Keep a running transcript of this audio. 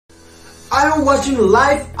I am watching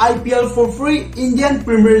live IPL for free, Indian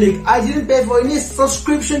Premier League. I didn't pay for any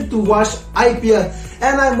subscription to watch IPL,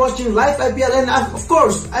 and I'm watching live IPL, and of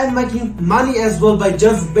course I'm making money as well by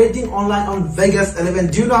just betting online on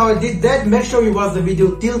Vegas11. Do you know how I did that? Make sure you watch the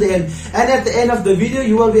video till the end, and at the end of the video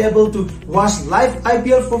you will be able to watch live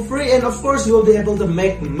IPL for free, and of course you will be able to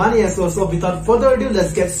make money as well. So without further ado,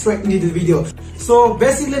 let's get straight into the video. So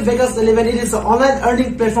basically Vegas11, it is an online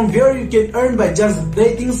earning platform where you can earn by just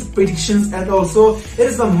betting, predictions, and also it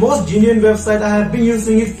is the most genuine website. I have been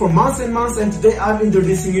using it for months and months, and today I'm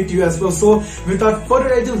introducing it to you as well. So without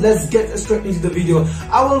further ado, let's get straight into the video.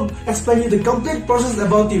 I will explain you the complete process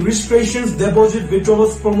about the registrations, deposit,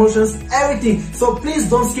 withdrawals, promotions, everything. So please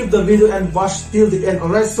don't skip the video and watch till the end.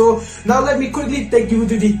 Alright, so now let me quickly take you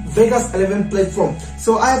to the Vegas11 platform.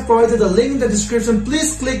 So I have provided a link in the description.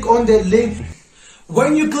 Please click on that link.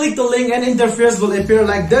 When you click the link, an interface will appear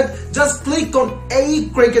like that. Just click on A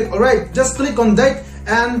Cricket. Alright, just click on that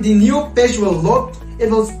and the new page will load. It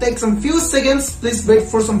will take some few seconds. Please wait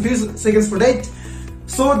for some few seconds for that.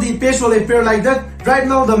 So the page will appear like that. Right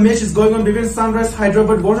now the match is going on between Sunrise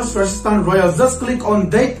Hyderabad versus Rajasthan Royals. Just click on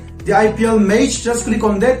that, the IPL match. Just click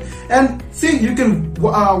on that and see, you can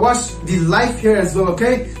watch the live here as well.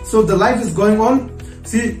 Okay, so the live is going on.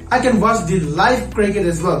 See, I can watch the live cricket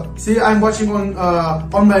as well. See, I'm watching on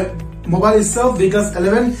my mobile itself,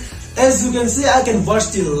 Vegas11. As you can see, I can watch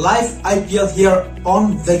the live IPL here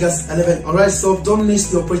on Vegas11. Alright, so don't miss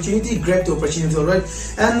the opportunity, grab the opportunity. Alright,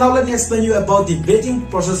 and now let me explain you about the betting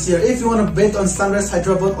process here. If you want to bet on Sunrise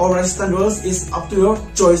Hyderabad or Rajasthan Royals, it's up to your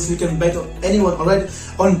choice. You can bet on anyone, alright,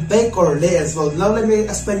 on back or lay as well. Now let me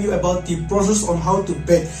explain you about the process on how to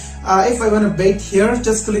bet. If I want to bet here,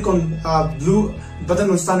 just click on blue button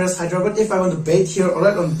on Sunrise Hyderabad. If I want to bet here,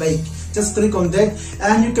 alright, on bake, just click on that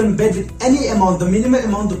and you can bet with any amount. The minimum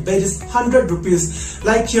amount to bet is 100 rupees.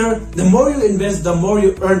 Like here, the more you invest, the more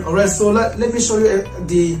you earn. Alright, so let me show you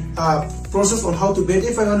the process on how to bet.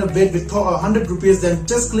 If I want to bet with 100 rupees, then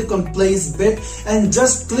just click on place bet and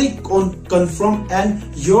just click on confirm and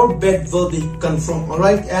your bet will be confirmed.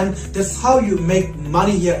 Alright, and that's how you make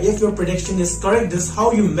money here. If your prediction is correct, that's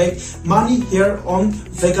how you make money here on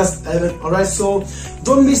Vegas11. Alright, so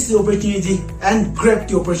don't miss the opportunity and grab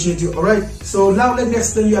the opportunity. Alright, so now let me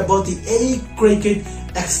explain you about the A Cricket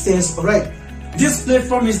exchange. Alright, this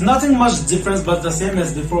platform is nothing much different but the same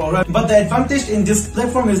as before. Alright, but the advantage in this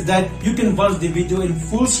platform is that you can watch the video in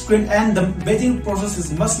full screen and the betting process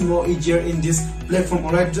is much more easier in this platform.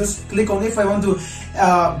 Alright, just click on, if I want to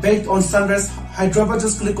bet on Sunrise Hyderabad,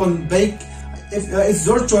 just click on bake. If it's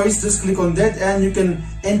your choice, just click on that and you can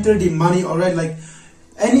enter the money. Alright, like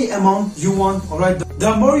any amount you want. Alright,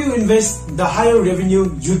 the more you invest, the higher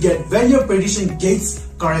revenue you get when your prediction gets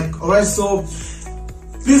correct. Alright, so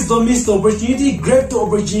please don't miss the opportunity, grab the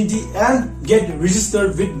opportunity and get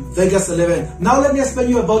registered with Vegas11. Now let me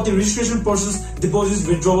explain you about the registration process, deposits,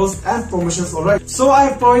 withdrawals and promotions. Alright, so I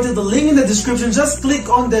have provided the link in the description. Just click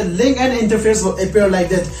on the link and interface will appear like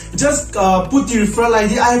that. Just put the referral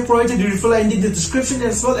ID. I have provided the referral ID in the description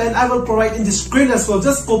as well, and I will provide in the screen as well.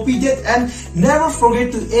 Just copy that and never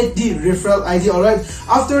forget to add the referral ID. Alright,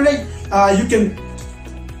 after that you can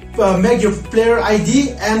make your player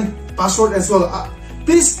ID and password as well.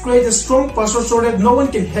 Please create a strong password so that no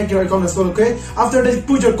one can hack your account as well. Okay, after that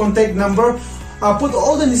put your contact number, put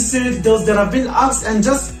all the necessary details that have been asked and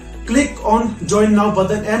just click on join now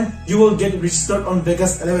button and you will get registered on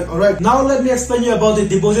Vegas11. Alright, now let me explain you about the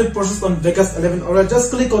deposit process on Vegas11. Alright,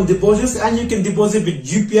 just click on deposits and you can deposit with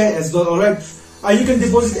UPI as well. Alright, you can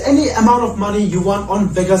deposit any amount of money you want on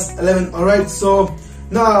Vegas11. Alright, so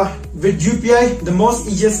now with UPI, the most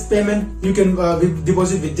easiest payment you can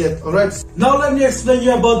deposit with that. Alright, now let me explain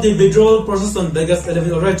you about the withdrawal process on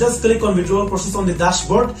Vegas11. Alright, just click on withdrawal process on the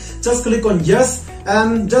dashboard. Just click on yes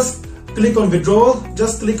and just click on withdrawal.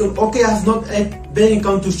 Just click on OK. I have not add bank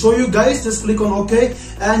account to show you guys. Just click on OK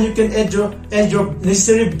and you can add your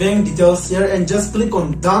necessary bank details here and just click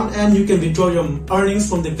on done and you can withdraw your earnings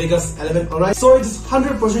from the Vegas11. Alright, so it is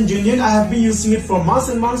 100% genuine. I have been using it for months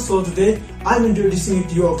and months, so today I'm introducing it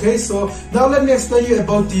to you. Okay, so now let me explain you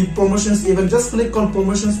about the promotions event. Just click on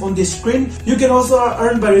promotions on the screen. You can also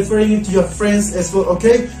earn by referring it to your friends as well.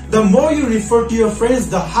 Okay, the more you refer to your friends,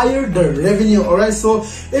 the higher the revenue. Alright, so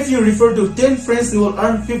if you refer to 10 friends, you will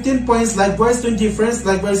earn 15 points. Likewise 20 friends,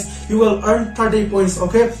 likewise you will earn 30 points.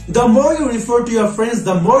 Okay, the more you refer to your friends,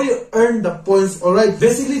 the more you earn the points. Alright,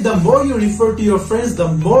 basically the more you refer to your friends, the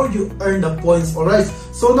more you earn the points. Alright,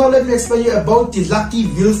 so now let me explain you about the lucky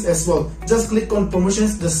wheels as well. Just click on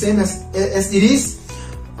promotions, the same as it is.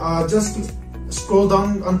 Just scroll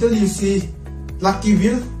down until you see lucky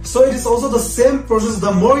wheel. So it is also the same process.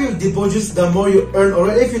 The more you deposit, the more you earn.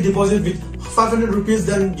 Alright, if you deposit with 500 rupees,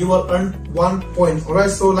 then you will earn 1 point. Alright,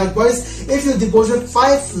 so likewise, if you deposit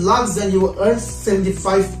 5 lakhs, then you will earn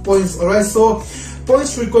 75 points. Alright, so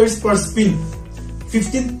points requires per spin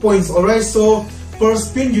 15 points. Alright, so per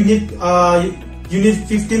spin you need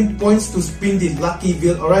 15 points to spin the lucky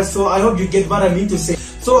wheel. Alright, so I hope you get what I mean to say.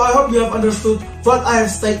 So I hope you have understood what I have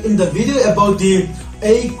said in the video about the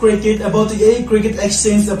A-Cricket, about the A-Cricket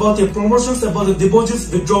exchange, about the promotions, about the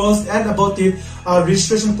deposits, withdrawals, and about the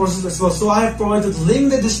registration process as well. So I have provided the link in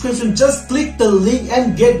the description. Just click the link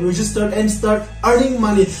and get registered and start earning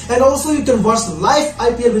money. And also you can watch live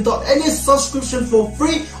IPL without any subscription for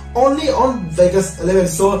free only on Vegas11.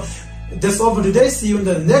 So that's all for today. See you in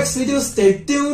the next video. Stay tuned.